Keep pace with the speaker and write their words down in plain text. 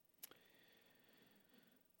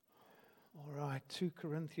All right, 2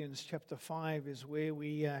 Corinthians chapter 5 is where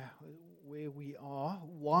we are.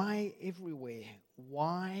 Why everywhere?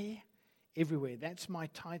 Why everywhere? That's my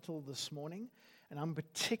title this morning, and I'm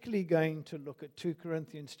particularly going to look at 2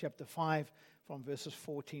 Corinthians chapter 5 from verses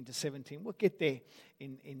 14 to 17. We'll get there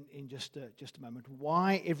in just a moment.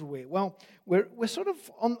 Why everywhere? Well, we're sort of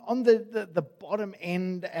on the bottom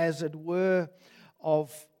end, as it were,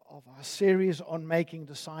 of our series on making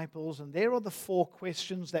disciples, and there are the 4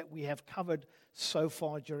 questions that we have covered so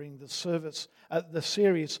far during the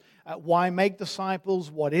series. Why make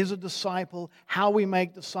disciples? What is a disciple? How we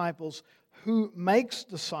make disciples? Who makes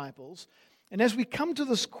disciples? And as we come to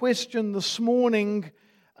this question this morning,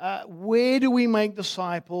 where do we make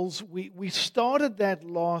disciples? We started that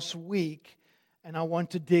last week, and I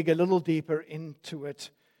want to dig a little deeper into it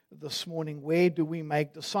this morning. Where do we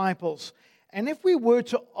make disciples? And if we were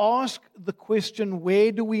to ask the question,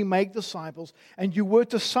 where do we make disciples, and you were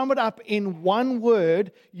to sum it up in one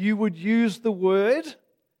word, you would use the word.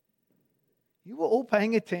 You were all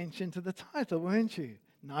paying attention to the title, weren't you?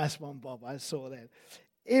 Nice one, Bob. I saw that.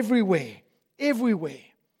 Everywhere. Everywhere.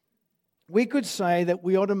 We could say that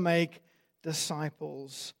we ought to make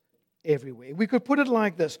disciples everywhere. We could put it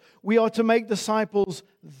like this. We are to make disciples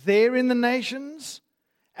there in the nations,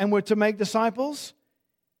 and we're to make disciples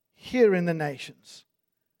here in the nations.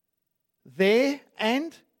 There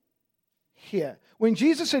and here. When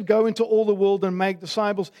Jesus said, go into all the world and make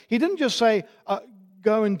disciples, He didn't just say,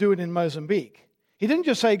 go and do it in Mozambique. He didn't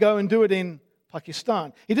just say, go and do it in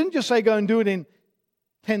Pakistan. He didn't just say, go and do it in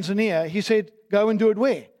Tanzania. He said, go and do it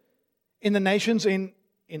where? In the nations in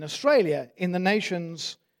Australia, in the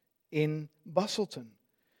nations in Busselton.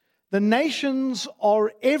 The nations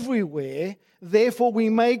are everywhere, therefore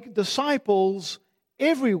we make disciples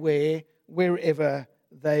everywhere, wherever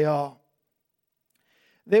they are.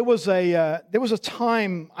 There was a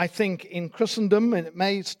time, I think, in Christendom, and it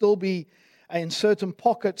may still be in certain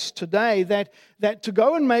pockets today, that to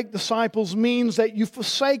go and make disciples means that you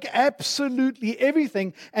forsake absolutely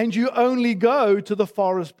everything and you only go to the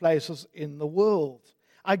farthest places in the world.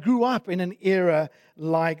 I grew up in an era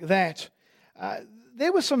like that.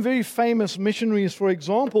 There were some very famous missionaries, for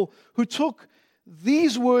example, who took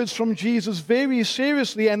these words from Jesus very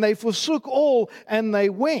seriously, and they forsook all and they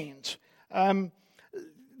went.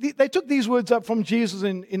 They took these words up from Jesus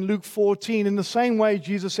in Luke 14. In the same way,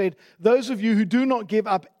 Jesus said, those of you who do not give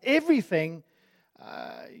up everything,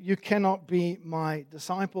 you cannot be my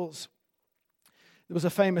disciples. There was a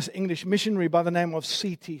famous English missionary by the name of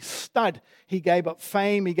C.T. Studd. He gave up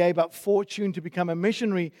fame, he gave up fortune to become a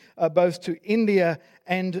missionary both to India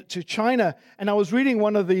and to China. And I was reading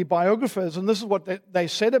one of the biographers, and this is what they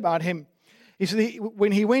said about him. He said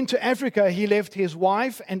when he went to Africa, he left his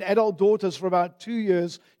wife and adult daughters for about 2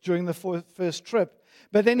 years during the first trip.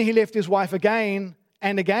 But then he left his wife again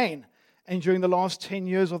and again. And during the last 10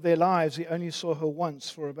 years of their lives, he only saw her once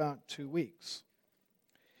for about 2 weeks.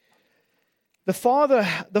 The father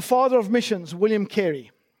of missions, William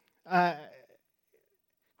Carey,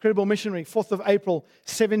 incredible missionary, 4th of April,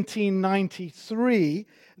 1793.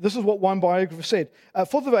 This is what one biographer said.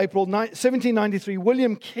 4th of April, 1793,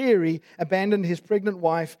 William Carey abandoned his pregnant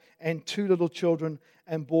wife and 2 little children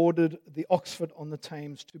and boarded the Oxford on the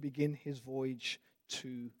Thames to begin his voyage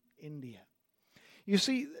to India. You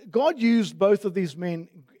see, God used both of these men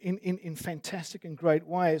in fantastic and great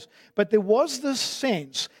ways. But there was this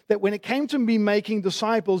sense that when it came to me making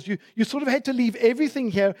disciples, you sort of had to leave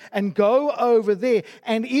everything here and go over there.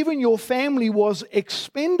 And even your family was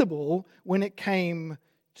expendable when it came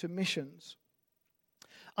to missions.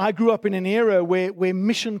 I grew up in an era where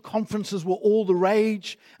mission conferences were all the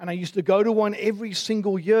rage, and I used to go to one every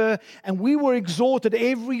single year, and we were exhorted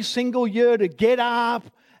every single year to get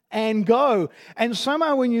up and go. And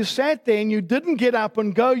somehow when you sat there and you didn't get up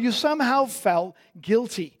and go, you somehow felt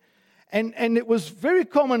guilty. And it was very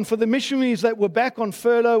common for the missionaries that were back on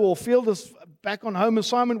furlough or fielders back on home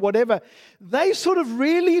assignment, whatever, they sort of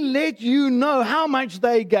really let you know how much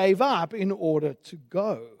they gave up in order to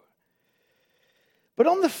go. But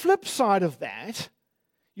on the flip side of that,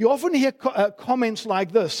 you often hear comments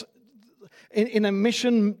like this. In a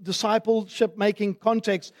mission discipleship making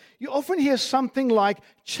context, you often hear something like,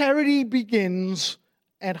 charity begins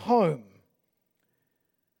at home.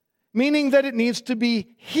 Meaning that it needs to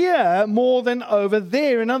be here more than over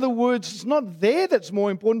there. In other words, it's not there that's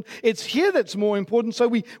more important, it's here that's more important, so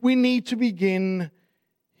we need to begin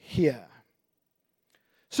here.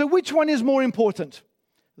 So which one is more important?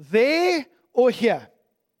 There or here?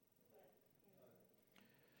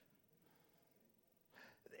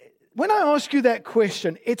 When I ask you that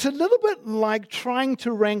question, it's a little bit like trying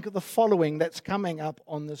to rank the following that's coming up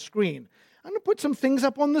on the screen. I'm going to put some things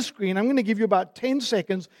up on the screen. I'm going to give you about 10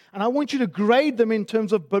 seconds, and I want you to grade them in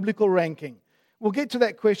terms of biblical ranking. We'll get to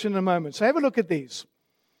that question in a moment. So have a look at these.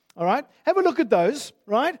 All right? Have a look at those,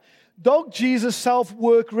 right? Dog, Jesus, self,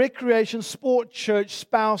 work, recreation, sport, church,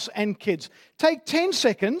 spouse, and kids. Take 10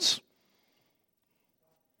 seconds.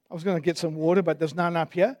 I was going to get some water, but there's none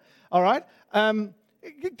up here. All right?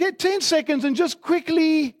 Get 10 seconds and just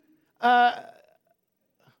quickly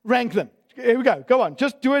rank them. Here we go. Go on.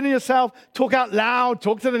 Just do it yourself. Talk out loud.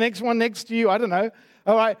 Talk to the next one next to you. I don't know.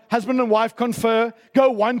 All right. Husband and wife confer.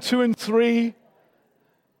 Go 1, 2, and 3.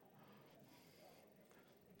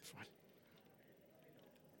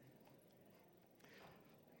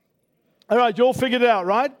 All right. You all figured it out,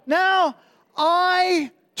 right? Now,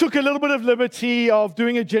 I took a little bit of liberty of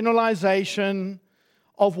doing a generalization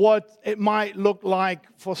of what it might look like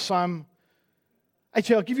for some.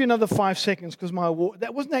 Actually, I'll give you another 5 seconds because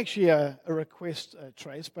that wasn't actually a request,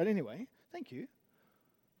 Trace, but anyway, thank you.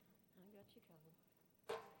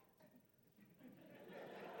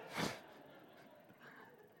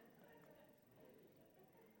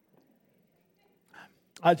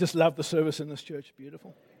 I just love the service in this church.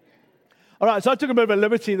 Beautiful. All right, so I took a bit of a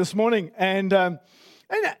liberty this morning, and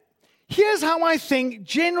here's how I think.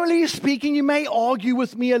 Generally speaking, you may argue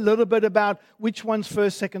with me a little bit about which one's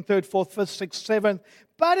first, second, third, fourth, fifth, sixth, seventh,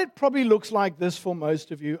 but it probably looks like this for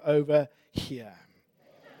most of you over here.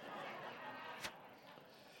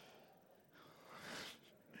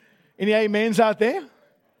 Any amens out there?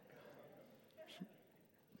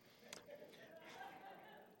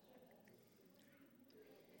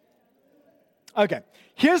 Okay,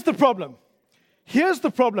 here's the problem. Here's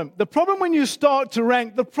the problem. The problem when you start to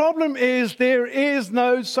rank, the problem is there is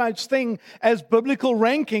no such thing as biblical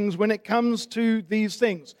rankings when it comes to these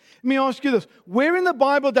things. Let me ask you this. Where in the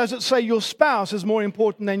Bible does it say your spouse is more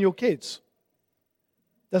important than your kids?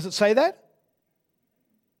 Does it say that?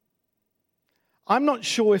 I'm not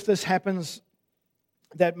sure if this happens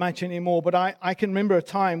that much anymore, but I can remember a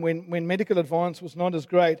time when medical advance was not as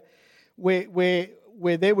great,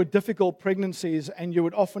 where there were difficult pregnancies, and you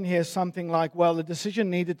would often hear something like, well, the decision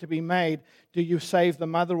needed to be made, do you save the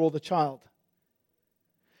mother or the child?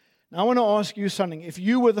 Now, I want to ask you something. If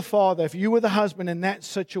you were the father, if you were the husband in that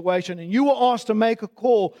situation, and you were asked to make a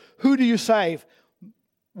call, who do you save?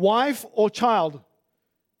 Wife or child?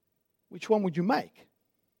 Which one would you make?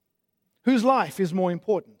 Whose life is more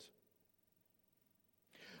important?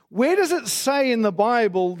 Where does it say in the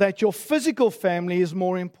Bible that your physical family is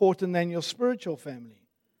more important than your spiritual family?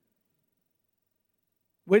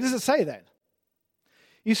 Where does it say that?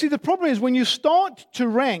 You see, the problem is when you start to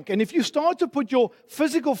rank, and if you start to put your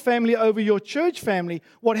physical family over your church family,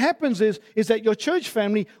 what happens is that your church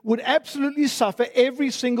family would absolutely suffer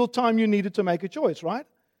every single time you needed to make a choice, right?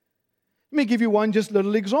 Let me give you one just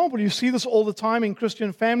little example. You see this all the time in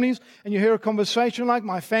Christian families, and you hear a conversation like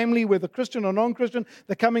my family, whether Christian or non-Christian,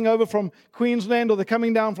 they're coming over from Queensland or they're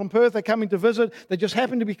coming down from Perth, they're coming to visit, they just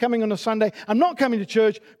happen to be coming on a Sunday. I'm not coming to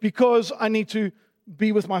church because I need to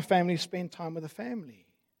be with my family, spend time with the family.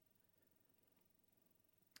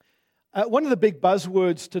 One of the big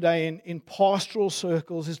buzzwords today in pastoral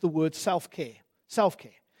circles is the word self-care.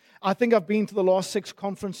 Self-care. I think I've been to the last 6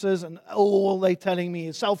 conferences, and all they're telling me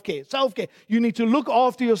is self-care, self-care. You need to look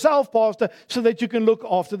after yourself, pastor, so that you can look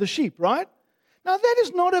after the sheep, right? Now, that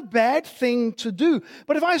is not a bad thing to do.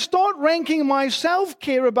 But if I start ranking my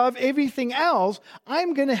self-care above everything else,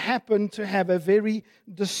 I'm going to happen to have a very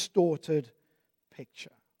distorted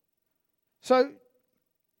picture. So,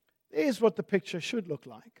 here's what the picture should look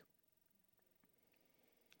like.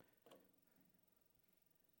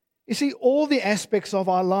 You see, all the aspects of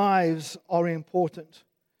our lives are important.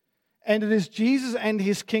 And it is Jesus and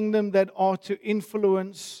His kingdom that are to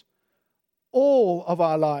influence all of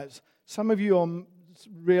our lives. Some of you are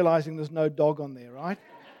realizing there's no dog on there, right?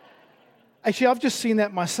 Actually, I've just seen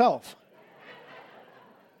that myself.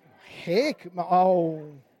 Heck, oh.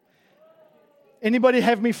 Anybody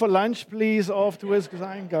have me for lunch, please, afterwards, because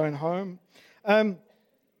I ain't going home.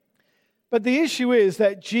 But the issue is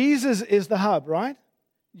that Jesus is the hub, right?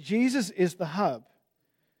 Jesus is the hub,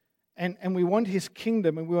 and we want His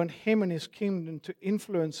kingdom, and we want Him and His kingdom to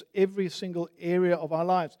influence every single area of our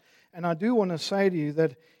lives. And I do want to say to you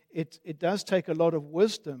that it does take a lot of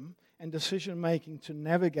wisdom and decision-making to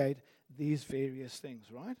navigate these various things,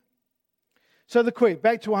 right? So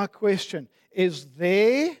back to our question, is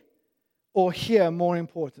there or here more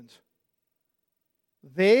important?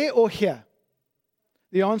 There or here?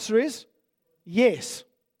 The answer is yes.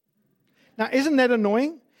 Now, isn't that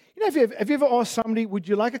annoying? You know, have you ever asked somebody, would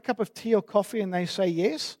you like a cup of tea or coffee, and they say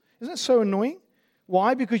yes? Isn't that so annoying?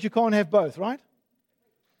 Why? Because you can't have both, right?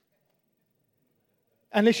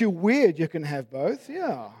 Unless you're weird, you can have both,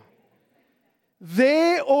 yeah.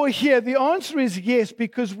 There or here? The answer is yes,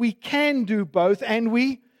 because we can do both, and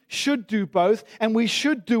we should do both, and we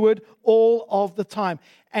should do it all of the time.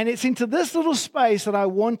 And it's into this little space that I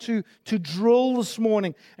want to drill this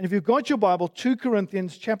morning. And if you've got your Bible, 2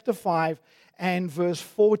 Corinthians chapter 5 and verse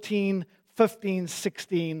 14, 15,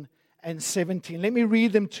 16, and 17. Let me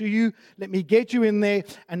read them to you. Let me get you in there,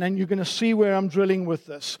 and then you're going to see where I'm drilling with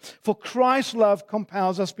this. For Christ's love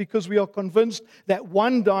compels us, because we are convinced that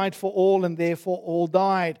one died for all, and therefore all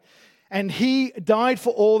died. And he died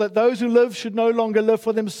for all, that those who live should no longer live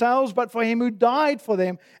for themselves, but for him who died for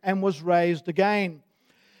them and was raised again.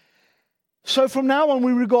 So from now on,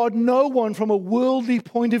 we regard no one from a worldly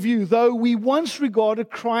point of view. Though we once regarded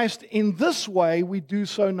Christ in this way, we do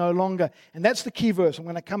so no longer. And that's the key verse. I'm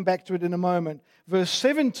going to come back to it in a moment. Verse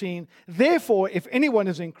 17, therefore, if anyone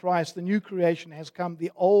is in Christ, the new creation has come.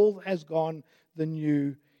 The old has gone. The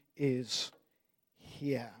new is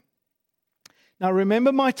here. Now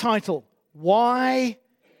remember my title. Why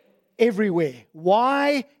everywhere?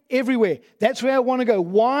 Why everywhere? That's where I want to go.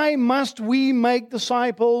 Why must we make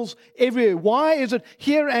disciples everywhere? Why is it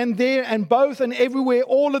here and there and both and everywhere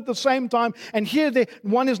all at the same time? And here, there,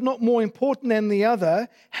 one is not more important than the other.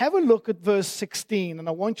 Have a look at verse 16, and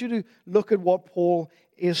I want you to look at what Paul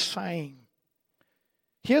is saying.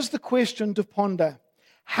 Here's the question to ponder.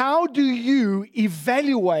 How do you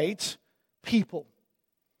evaluate people?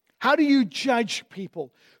 How do you judge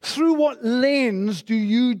people? Through what lens do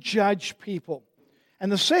you judge people?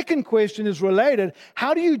 And the second question is related.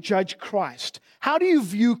 How do you judge Christ? How do you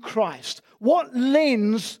view Christ? What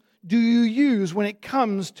lens do you use when it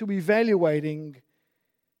comes to evaluating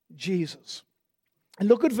Jesus? And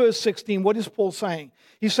look at verse 16. What is Paul saying?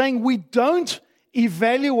 He's saying we don't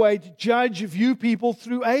evaluate, judge, view people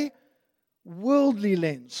through a worldly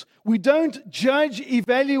lens. We don't judge,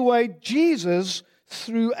 evaluate Jesus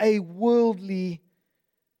through a worldly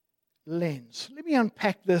lens. Let me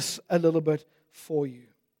unpack this a little bit for you.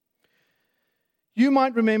 You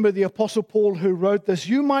might remember the Apostle Paul who wrote this.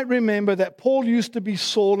 You might remember that Paul used to be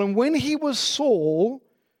Saul, and when he was Saul,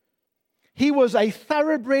 he was a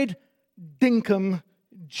thoroughbred dinkum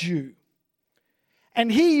Jew. And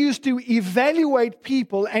he used to evaluate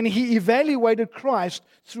people, and he evaluated Christ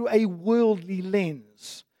through a worldly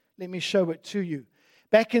lens. Let me show it to you.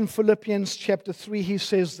 Back in Philippians chapter 3, he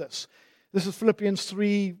says this. This is Philippians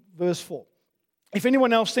 3, verse 4. If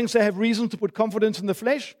anyone else thinks they have reason to put confidence in the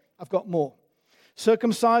flesh, I've got more.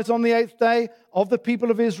 Circumcised on the 8th day, of the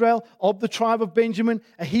people of Israel, of the tribe of Benjamin,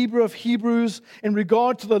 a Hebrew of Hebrews, in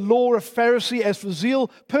regard to the law, a Pharisee, as for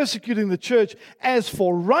zeal, persecuting the church, as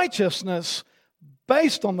for righteousness,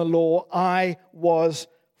 based on the law, I was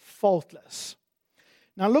faultless.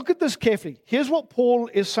 Now look at this carefully. Here's what Paul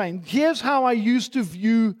is saying. Here's how I used to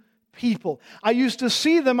view people. I used to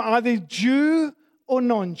see them either Jew or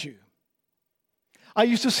non-Jew. I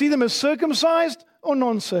used to see them as circumcised or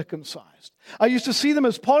non-circumcised. I used to see them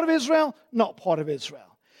as part of Israel, not part of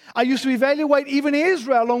Israel. I used to evaluate even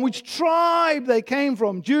Israel on which tribe they came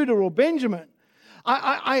from, Judah or Benjamin.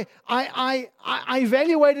 I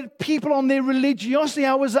evaluated people on their religiosity.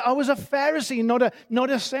 I was a Pharisee, not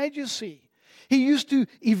a Sadducee. He used to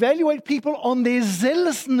evaluate people on their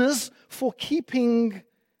zealousness for keeping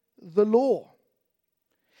the law.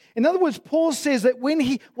 In other words, Paul says that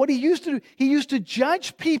what he used to do, he used to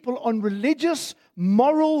judge people on religious,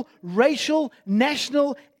 moral, racial,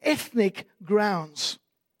 national, ethnic grounds.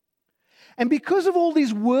 And because of all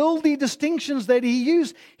these worldly distinctions that he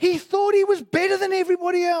used, he thought he was better than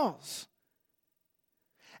everybody else.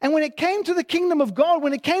 And when it came to the kingdom of God,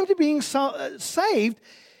 when it came to being saved,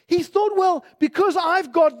 he thought, well, because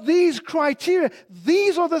I've got these criteria,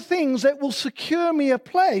 these are the things that will secure me a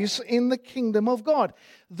place in the kingdom of God.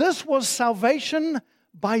 This was salvation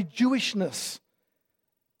by Jewishness.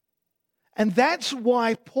 And that's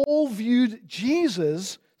why Paul viewed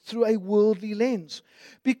Jesus through a worldly lens.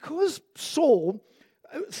 Because Saul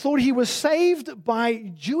thought he was saved by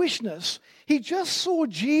Jewishness, he just saw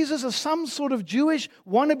Jesus as some sort of Jewish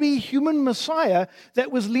wannabe human Messiah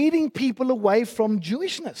that was leading people away from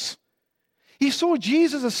Jewishness. He saw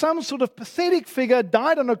Jesus as some sort of pathetic figure,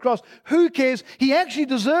 died on a cross. Who cares? He actually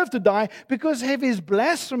deserved to die because of his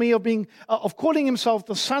blasphemy of calling himself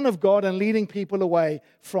the Son of God and leading people away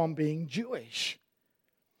from being Jewish.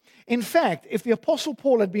 In fact, if the Apostle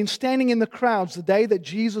Paul had been standing in the crowds the day that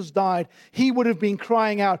Jesus died, he would have been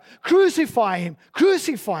crying out, "Crucify him,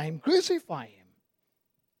 crucify him, crucify him."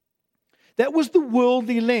 That was the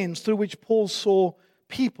worldly lens through which Paul saw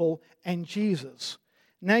people and Jesus.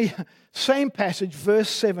 Now, same passage, verse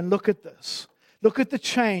 7, look at this. Look at the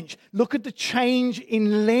change. Look at the change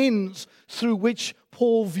in lens through which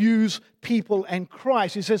Paul views people and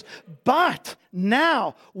Christ. He says, but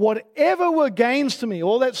now, whatever were gains to me,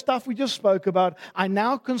 all that stuff we just spoke about, I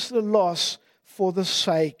now consider loss for the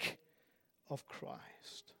sake of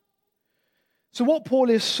Christ. So what Paul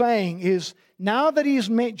is saying is, now that he's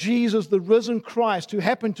met Jesus, the risen Christ, who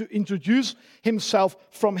happened to introduce himself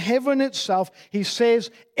from heaven itself, he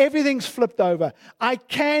says, everything's flipped over. I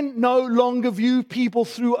can no longer view people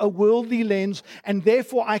through a worldly lens, and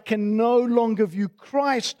therefore I can no longer view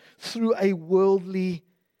Christ through a worldly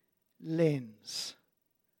lens.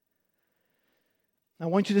 I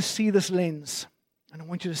want you to see this lens, and I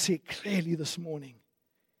want you to see it clearly this morning.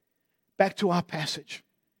 Back to our passage.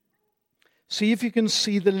 See if you can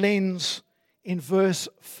see the lens in verse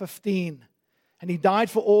 15. And he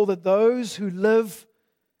died for all, that those who live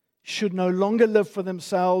should no longer live for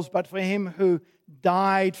themselves, but for him who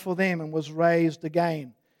died for them and was raised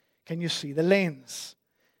again. Can you see the lens?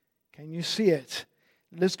 Can you see it?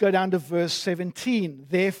 Let's go down to verse 17.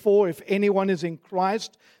 Therefore, if anyone is in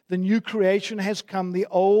Christ, the new creation has come, the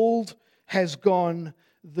old has gone,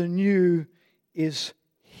 the new is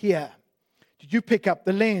here. Did you pick up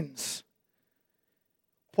the lens?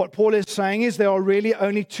 What Paul is saying is there are really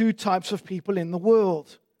only two types of people in the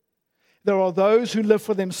world. There are those who live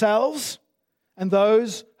for themselves and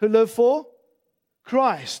those who live for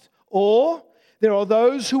Christ. Or there are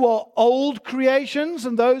those who are old creations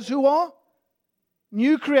and those who are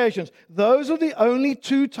new creations. Those are the only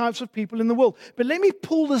two types of people in the world. But let me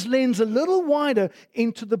pull this lens a little wider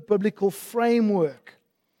into the biblical framework.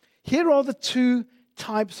 Here are the two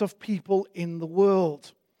types of people in the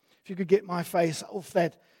world. If you could get my face off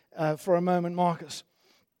that for a moment, Marcus.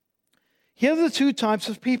 Here are the two types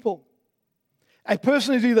of people. A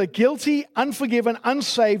person is either guilty, unforgiven,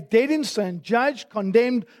 unsaved, dead in sin, judged,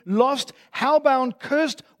 condemned, lost, hellbound,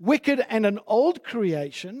 cursed, wicked, and an old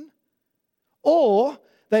creation. Or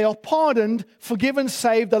they are pardoned, forgiven,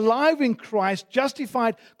 saved, alive in Christ,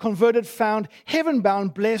 justified, converted, found,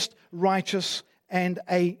 heaven-bound, blessed, righteous, and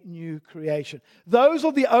a new creation. Those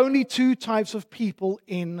are the only two types of people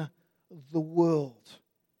in the world.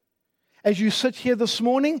 As you sit here this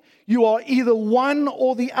morning, you are either one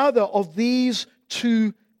or the other of these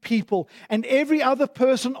two people. And every other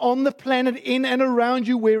person on the planet, in and around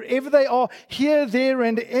you, wherever they are, here, there,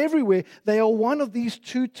 and everywhere, they are one of these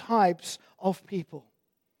two types of people.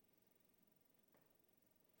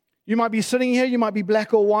 You might be sitting here, you might be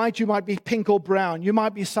black or white, you might be pink or brown, you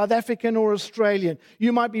might be South African or Australian,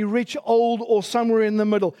 you might be rich, old, or somewhere in the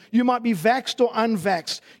middle, you might be vaxxed or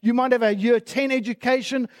unvaxxed, you might have a year 10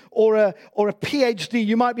 education or a PhD,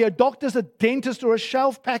 you might be a doctor, a dentist, or a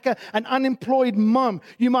shelf packer, an unemployed mom,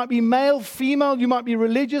 you might be male, female, you might be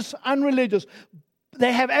religious, unreligious.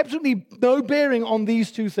 They have absolutely no bearing on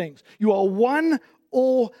these two things. You are one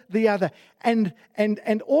or the other. And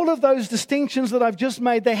all of those distinctions that I've just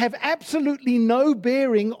made, they have absolutely no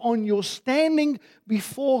bearing on your standing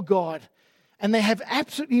before God. And they have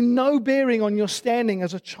absolutely no bearing on your standing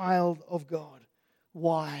as a child of God.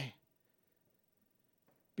 Why?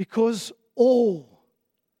 Because all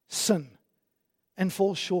sin and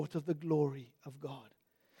fall short of the glory of God.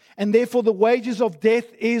 And therefore the wages of death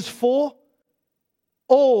is for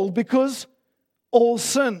all, because all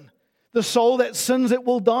sin. The soul that sins, it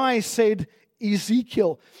will die, said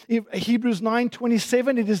Ezekiel. Hebrews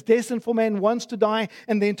 9:27, it is destined for man once to die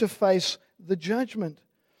and then to face the judgment.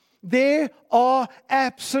 There are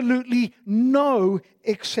absolutely no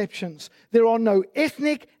exceptions. There are no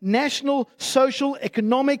ethnic, national, social,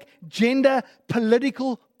 economic, gender,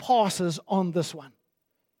 political passes on this one.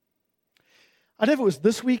 I don't know if it was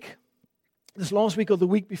this week, this last week or the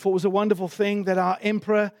week before. It was a wonderful thing that our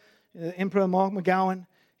Emperor Mark McGowan,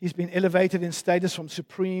 he's been elevated in status from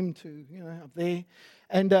supreme to, up there.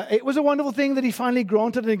 And it was a wonderful thing that he finally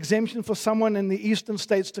granted an exemption for someone in the eastern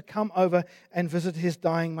states to come over and visit his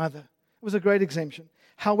dying mother. It was a great exemption.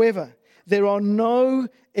 However, there are no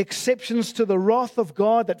exceptions to the wrath of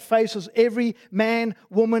God that faces every man,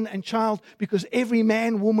 woman, and child, because every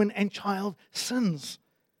man, woman, and child sins.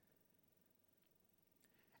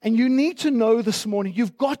 And you need to know this morning,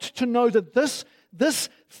 you've got to know that this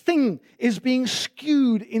thing is being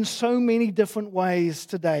skewed in so many different ways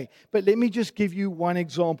today. But let me just give you one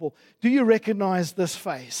example. Do you recognize this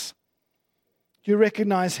face? Do you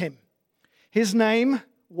recognize him? His name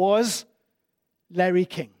was Larry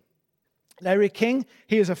King. Larry King,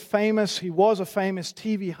 he was a famous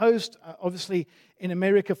TV host, obviously in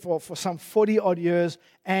America for some 40 odd years,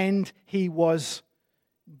 and he was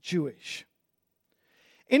Jewish.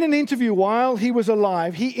 In an interview while he was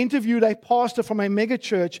alive, he interviewed a pastor from a mega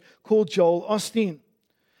church called Joel Osteen.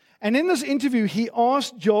 And in this interview, he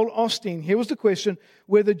asked Joel Osteen, here was the question,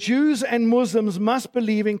 whether Jews and Muslims must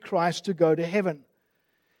believe in Christ to go to heaven.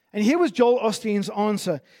 And here was Joel Osteen's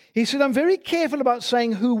answer. He said, I'm very careful about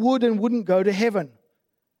saying who would and wouldn't go to heaven.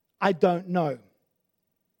 I don't know.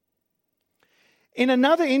 In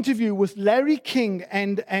another interview with Larry King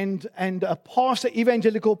and a pastor,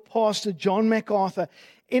 evangelical pastor John MacArthur,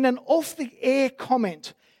 in an off-the-air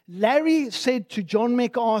comment, Larry said to John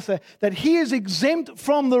MacArthur that he is exempt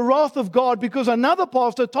from the wrath of God because another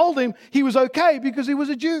pastor told him he was okay because he was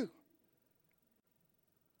a Jew.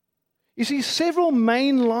 You see, several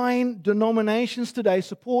mainline denominations today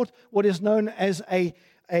support what is known as a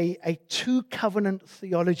two-covenant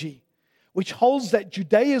theology, which holds that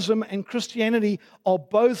Judaism and Christianity are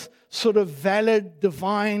both sort of valid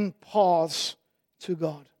divine paths to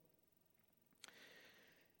God.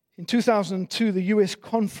 In 2002, the U.S.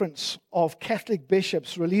 Conference of Catholic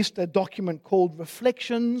Bishops released a document called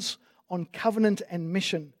Reflections on Covenant and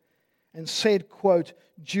Mission and said, quote,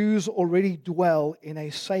 Jews already dwell in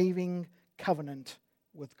a saving covenant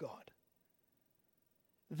with God.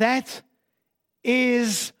 That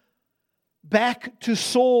is back to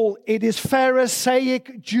Saul. It is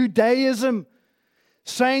Pharisaic Judaism,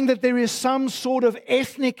 saying that there is some sort of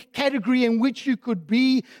ethnic category in which you could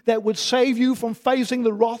be that would save you from facing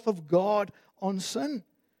the wrath of God on sin.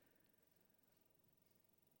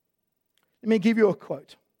 Let me give you a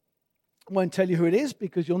quote. I won't tell you who it is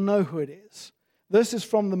because you'll know who it is. This is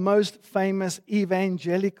from the most famous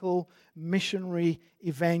evangelical missionary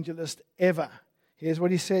evangelist ever. Here's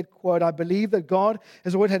what he said, quote, I believe that God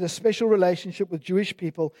has always had a special relationship with Jewish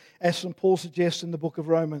people, as St. Paul suggests in the book of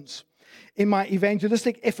Romans. In my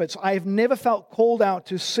evangelistic efforts, I have never felt called out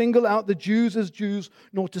to single out the Jews as Jews,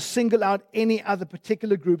 nor to single out any other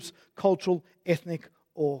particular groups, cultural, ethnic,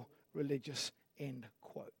 or religious, end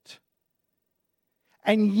quote.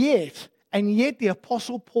 And yet the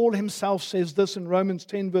Apostle Paul himself says this in Romans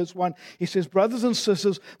 10 verse 1. He says, brothers and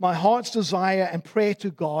sisters, my heart's desire and prayer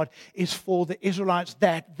to God is for the Israelites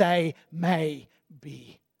that they may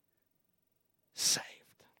be saved.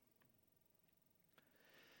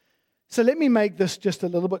 So let me make this just a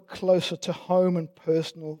little bit closer to home and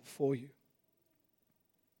personal for you.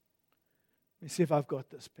 Let me see if I've got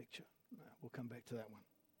this picture. No, we'll come back to that one.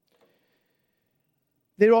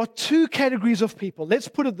 There are two categories of people. Let's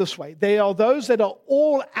put it this way. There are those that are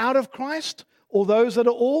all out of Christ or those that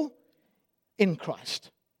are all in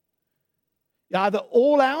Christ. You're either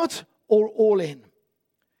all out or all in.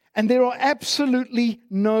 And there are absolutely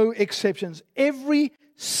no exceptions. Every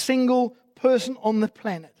single person on the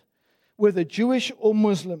planet, whether Jewish or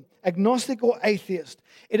Muslim, agnostic or atheist,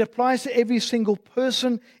 it applies to every single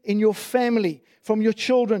person in your family, from your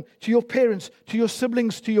children to your parents, to your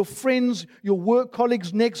siblings, to your friends, your work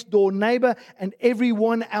colleagues, next door neighbor, and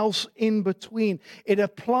everyone else in between. It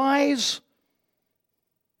applies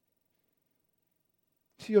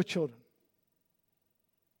to your children.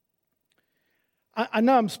 I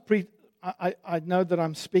know I know that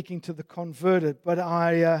I'm speaking to the converted, but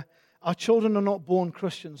our children are not born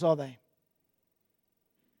Christians, are they?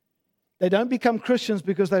 They don't become Christians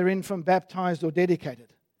because they're infant baptized or dedicated.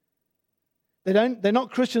 They're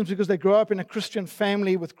not Christians because they grow up in a Christian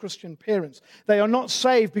family with Christian parents. They are not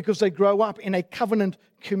saved because they grow up in a covenant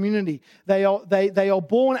community. They are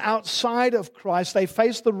born outside of Christ. They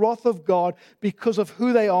face the wrath of God because of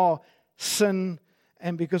who they are, sin,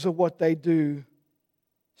 and because of what they do,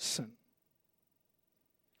 sin.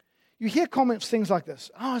 You hear comments, things like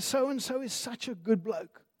this. Oh, so-and-so is such a good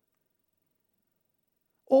bloke.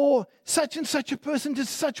 Or such and such a person did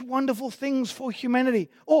such wonderful things for humanity.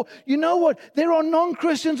 Or, you know what? There are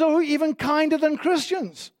non-Christians who are even kinder than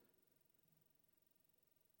Christians.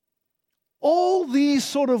 All these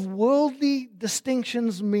sort of worldly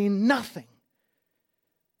distinctions mean nothing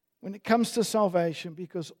when it comes to salvation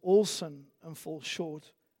because all sin and fall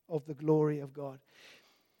short of the glory of God.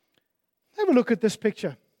 Have a look at this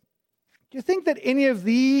picture. Do you think that any of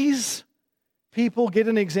these people get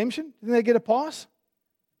an exemption? Do you think they get a pass?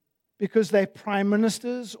 Because they're prime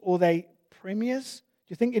ministers or they premiers?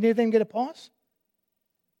 Do you think any of them get a pass?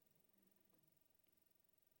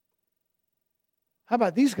 How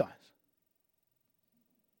about these guys?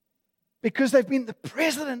 Because they've been the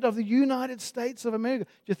president of the United States of America.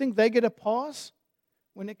 Do you think they get a pass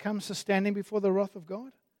when it comes to standing before the wrath of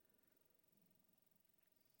God?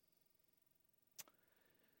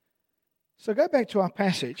 So go back to our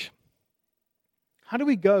passage. How do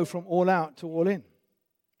we go from all out to all in?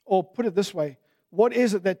 Or put it this way, what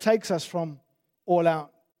is it that takes us from all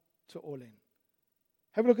out to all in?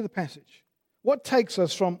 Have a look at the passage. What takes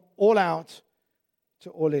us from all out to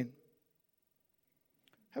all in?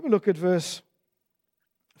 Have a look at verse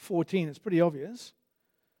 14. It's pretty obvious.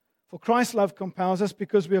 For Christ's love compels us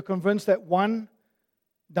because we are convinced that one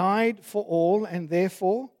died for all and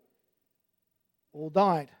therefore all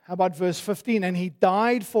died. How about verse 15? And he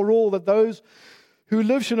died for all, that those who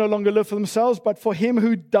live shall no longer live for themselves, but for him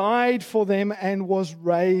who died for them and was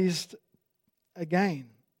raised again.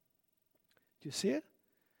 Do you see it?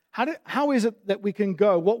 How is it that we can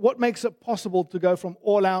go? What makes it possible to go from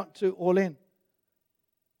all out to all in?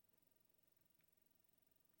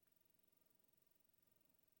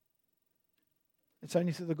 It's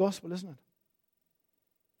only through the gospel, isn't it?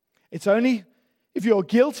 It's only if you're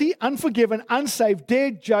guilty, unforgiven, unsaved,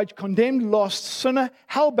 dead, judged, condemned, lost, sinner,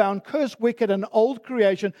 hellbound, cursed, wicked, and old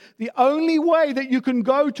creation. The only way that you can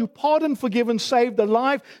go to pardoned, forgiven, saved,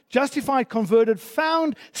 alive, justified, converted,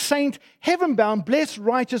 found, saint, heaven-bound, blessed,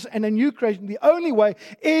 righteous, and a new creation. The only way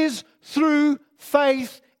is through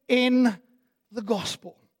faith in the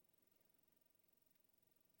gospel.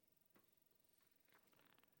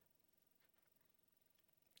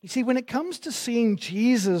 You see, when it comes to seeing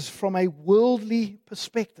Jesus from a worldly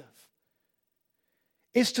perspective,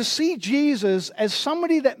 it's to see Jesus as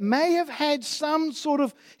somebody that may have had some sort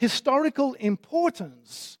of historical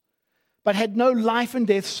importance, but had no life and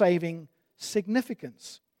death saving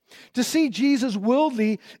significance. To see Jesus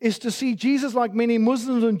worldly is to see Jesus like many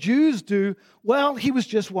Muslims and Jews do. Well, he was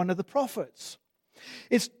just one of the prophets.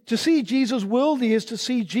 It's to see Jesus worldly is to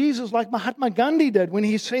see Jesus like Mahatma Gandhi did when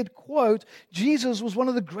he said, quote, Jesus was one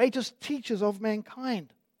of the greatest teachers of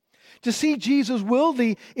mankind. To see Jesus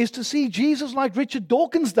worldly is to see Jesus like Richard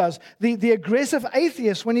Dawkins does, the aggressive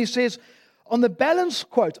atheist, when he says, on the balance,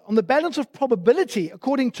 quote, on the balance of probability,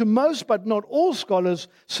 according to most but not all scholars,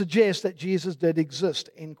 suggest that Jesus did exist,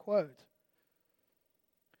 end quote.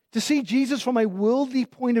 To see Jesus from a worldly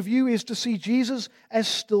point of view is to see Jesus as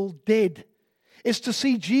still dead. Is to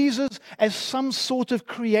see Jesus as some sort of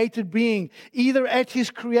created being, either at his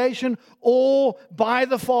creation or by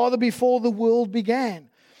the Father before the world began.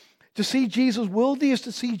 To see Jesus worldly is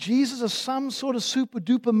to see Jesus as some sort of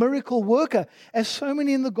super-duper miracle worker, as so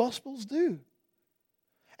many in the Gospels do.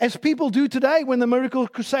 As people do today when the miracle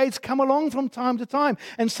crusades come along from time to time,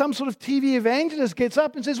 and some sort of TV evangelist gets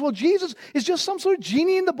up and says, well, Jesus is just some sort of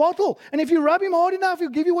genie in the bottle, and if you rub him hard enough, he'll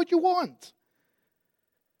give you what you want.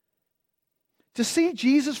 To see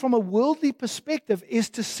Jesus from a worldly perspective is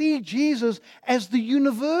to see Jesus as the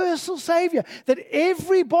universal Savior, that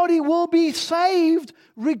everybody will be saved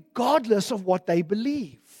regardless of what they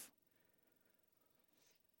believe.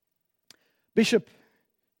 Bishop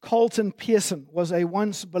Colton Pearson was a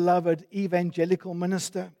once beloved evangelical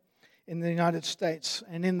minister in the United States,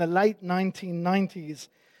 and in the late 1990s,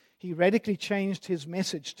 he radically changed his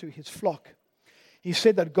message to his flock. He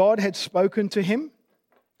said that God had spoken to him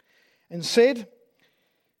and said,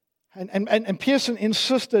 and Pearson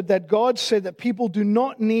insisted that God said that people do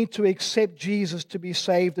not need to accept Jesus to be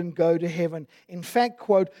saved and go to heaven. In fact,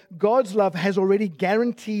 quote, God's love has already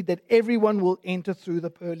guaranteed that everyone will enter through the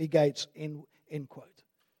pearly gates, end quote.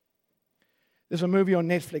 There's a movie on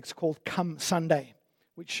Netflix called Come Sunday,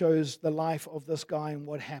 which shows the life of this guy and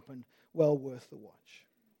what happened. Well worth the watch.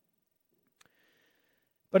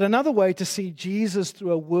 But another way to see Jesus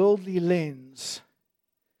through a worldly lens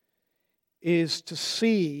is to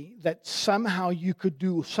see that somehow you could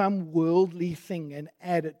do some worldly thing and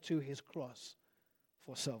add it to his cross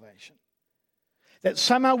for salvation. That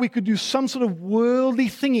somehow we could do some sort of worldly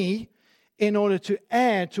thingy in order to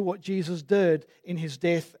add to what Jesus did in his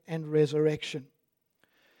death and resurrection.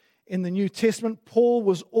 In the New Testament, Paul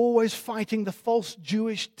was always fighting the false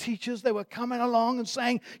Jewish teachers. They were coming along and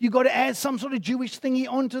saying, you've got to add some sort of Jewish thingy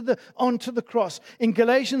onto the cross. In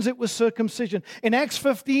Galatians, it was circumcision. In Acts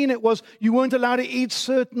 15, it was you weren't allowed to eat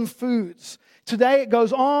certain foods. Today, it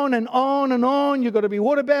goes on and on and on. You've got to be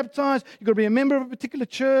water baptized. You've got to be a member of a particular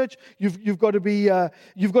church. You've got to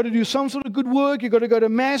do some sort of good work. You've got to go to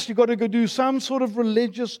mass. You've got to go do some sort of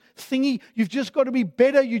religious thingy. You've just got to be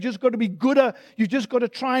better. You've just got to be gooder. You've just got to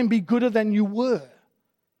try and be gooder than you were.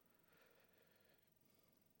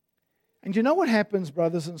 And you know what happens,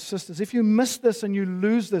 brothers and sisters? If you miss this and you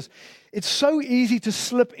lose this, it's so easy to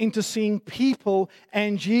slip into seeing people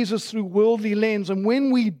and Jesus through worldly lens. And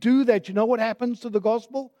when we do that, you know what happens to the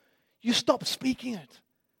gospel? You stop speaking it.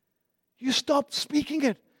 You stop speaking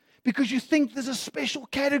it because you think there's a special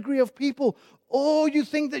category of people, or you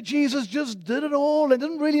think that Jesus just did it all. It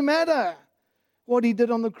doesn't really matter what he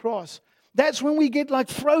did on the cross. That's when we get like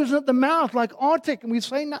frozen at the mouth, like Arctic, and we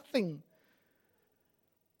say nothing.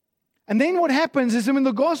 And then what happens is that when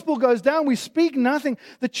the gospel goes down, we speak nothing.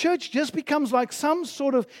 The church just becomes like some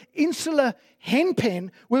sort of insular henpen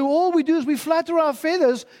where all we do is we flutter our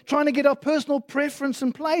feathers trying to get our personal preference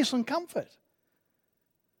and place and comfort.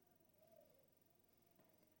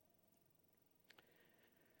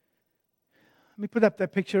 Let me put up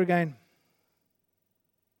that picture again.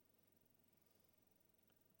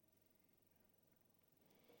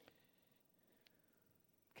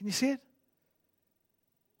 Can you see it?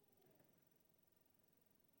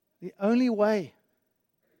 The only way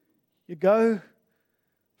you go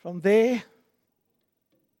from there,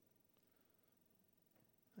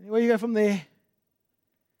 the only way you go from there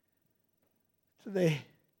to there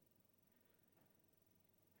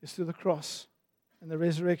is through the cross and the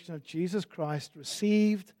resurrection of Jesus Christ,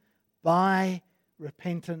 received by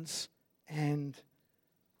repentance and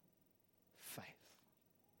faith.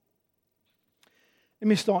 Let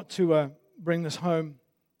me start to bring this home.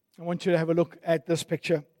 I want you to have a look at this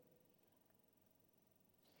picture.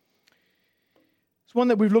 It's one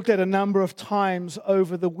that we've looked at a number of times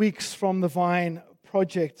over the weeks from the Vine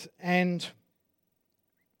Project, and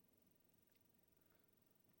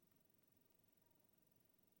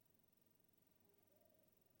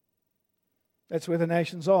that's where the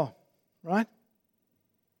nations are, right?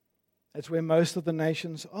 That's where most of the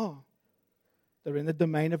nations are. They're in the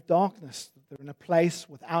domain of darkness. They're in a place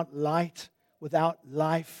without light, without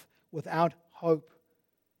life, without hope.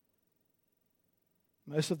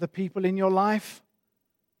 Most of the people in your life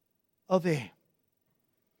are there.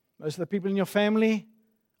 Most of the people in your family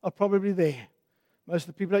are probably there. Most of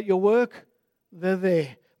the people at your work, they're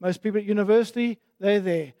there. Most people at university, they're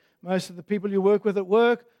there. Most of the people you work with at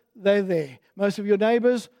work, they're there. Most of your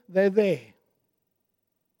neighbors, they're there.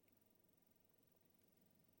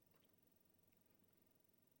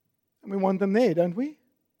 And we want them there, don't we?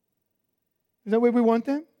 Is that where we want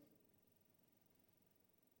them?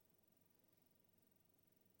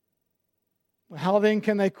 Well, how then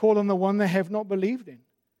can they call on the one they have not believed in?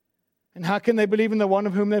 And how can they believe in the one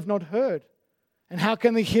of whom they've not heard? And how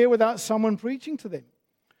can they hear without someone preaching to them?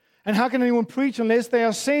 And how can anyone preach unless they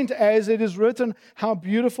are sent? As it is written, how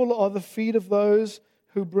beautiful are the feet of those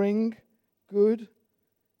who bring good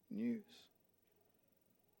news.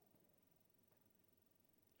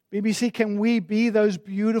 BBC, can we be those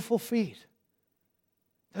beautiful feet?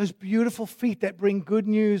 Those beautiful feet that bring good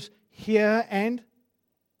news here and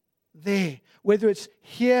there. Whether it's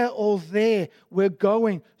here or there, we're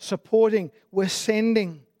going, supporting, we're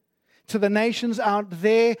sending. To the nations out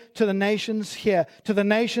there, to the nations here. To the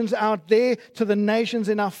nations out there, to the nations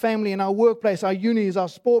in our family, in our workplace, our unis, our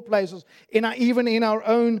sport places, even in our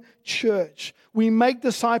own church. We make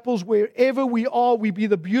disciples wherever we are. We be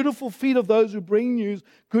the beautiful feet of those who bring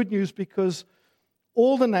good news, because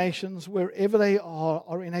all the nations, wherever they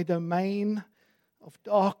are in a domain of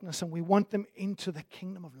darkness, and we want them into the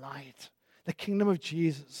kingdom of light, the kingdom of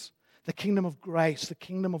Jesus, the kingdom of grace, the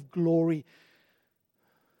kingdom of glory.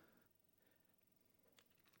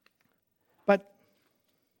 But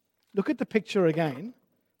look at the picture again.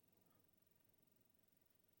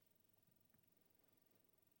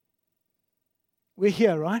 We're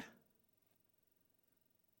here, right?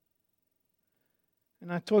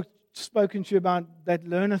 And I spoken to you about that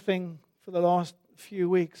learner thing for the last few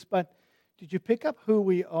weeks, but did you pick up who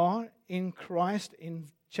we are in Christ in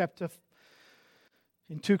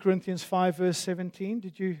 2 Corinthians 5 verse 17?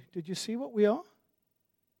 Did you see what we are?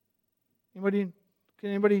 Can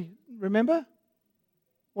anybody remember?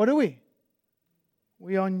 What are we?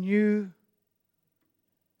 We are new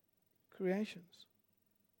creations.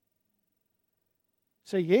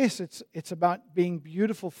 So yes, it's about being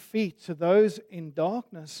beautiful feet to those in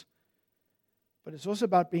darkness, but it's also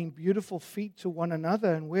about being beautiful feet to one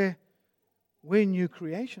another, and we're new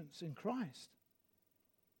creations in Christ.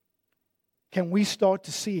 Can we start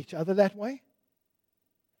to see each other that way?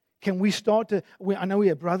 Can we start to, I know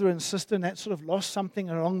we're brother and sister, and that sort of lost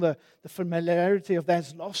something along the familiarity of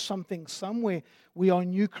that's lost something somewhere. We are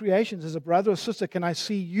new creations. As a brother or sister, can I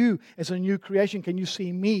see you as a new creation? Can you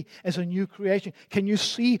see me as a new creation? Can you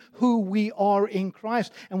see who we are in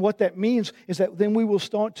Christ? And what that means is that then we will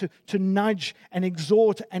start to nudge and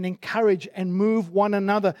exhort and encourage and move one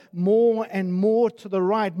another more and more to the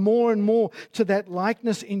right, more and more to that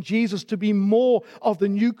likeness in Jesus, to be more of the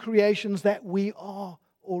new creations that we are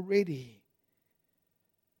already.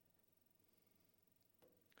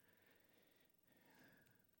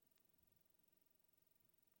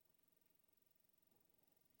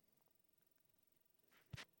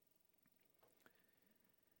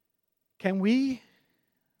 Can we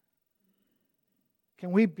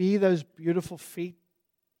be those beautiful feet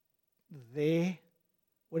there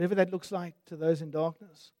whatever that looks like to those in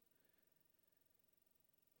darkness?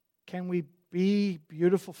 Can we be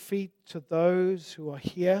beautiful feet to those who are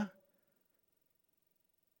here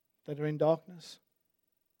that are in darkness?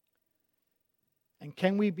 And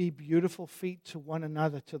can we be beautiful feet to one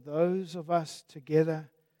another, to those of us together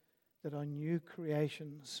that are new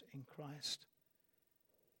creations in Christ?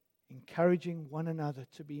 Encouraging one another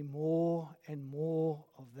to be more and more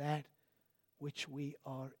of that which we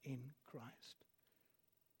are in Christ.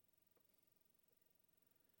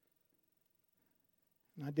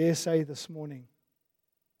 And I dare say this morning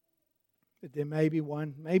that there may be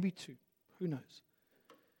one, maybe two, who knows?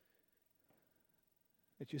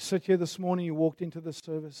 That you sit here this morning, you walked into the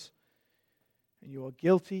service, and you are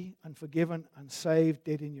guilty, unforgiven, unsaved,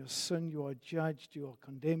 dead in your sin. You are judged, you are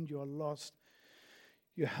condemned, you are lost.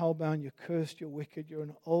 You're hellbound, you're cursed, you're wicked, you're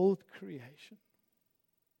an old creation.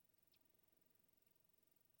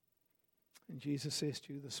 And Jesus says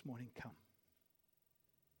to you this morning, come.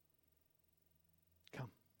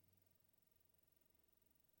 Come.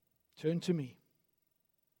 Turn to me.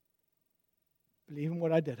 Believe in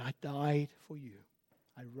what I did. I died for you.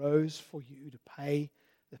 I rose for you to pay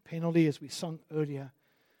the penalty, as we sung earlier,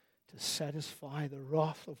 to satisfy the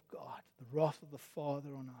wrath of God, the wrath of the Father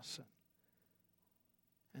on our sin.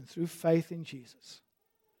 And through faith in Jesus,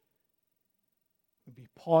 we'll be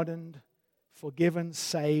pardoned, forgiven,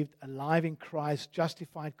 saved, alive in Christ,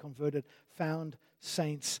 justified, converted, found,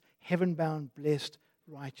 saints, heaven-bound, blessed,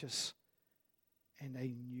 righteous, and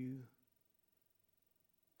a new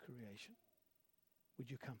creation. Would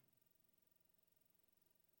you come?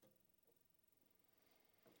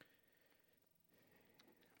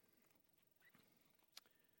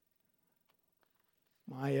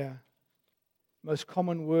 My most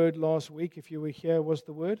common word last week, if you were here, was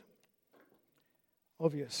the word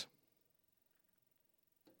obvious.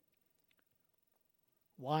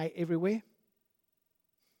 Why everywhere?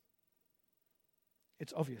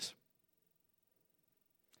 It's obvious.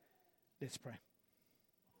 Let's pray.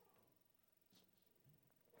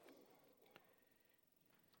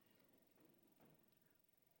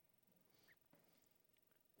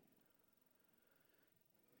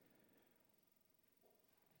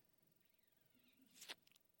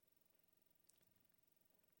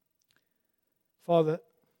 Father,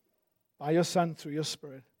 by your Son, through your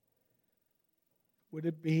Spirit, would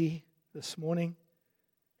it be this morning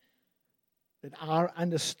that our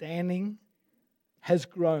understanding has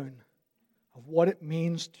grown of what it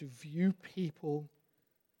means to view people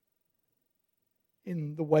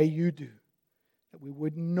in the way you do, that we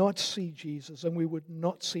would not see Jesus and we would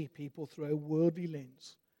not see people through a worldly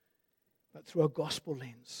lens, but through a gospel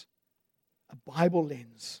lens, a Bible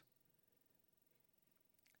lens,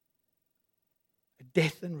 a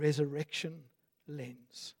death and resurrection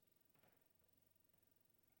lens.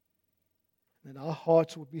 And that our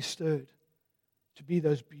hearts would be stirred to be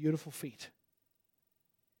those beautiful feet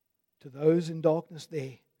to those in darkness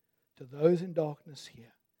there, to those in darkness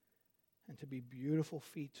here, and to be beautiful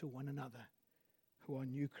feet to one another who are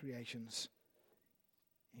new creations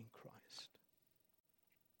in Christ.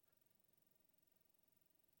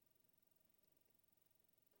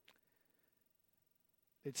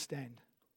 Let's stand.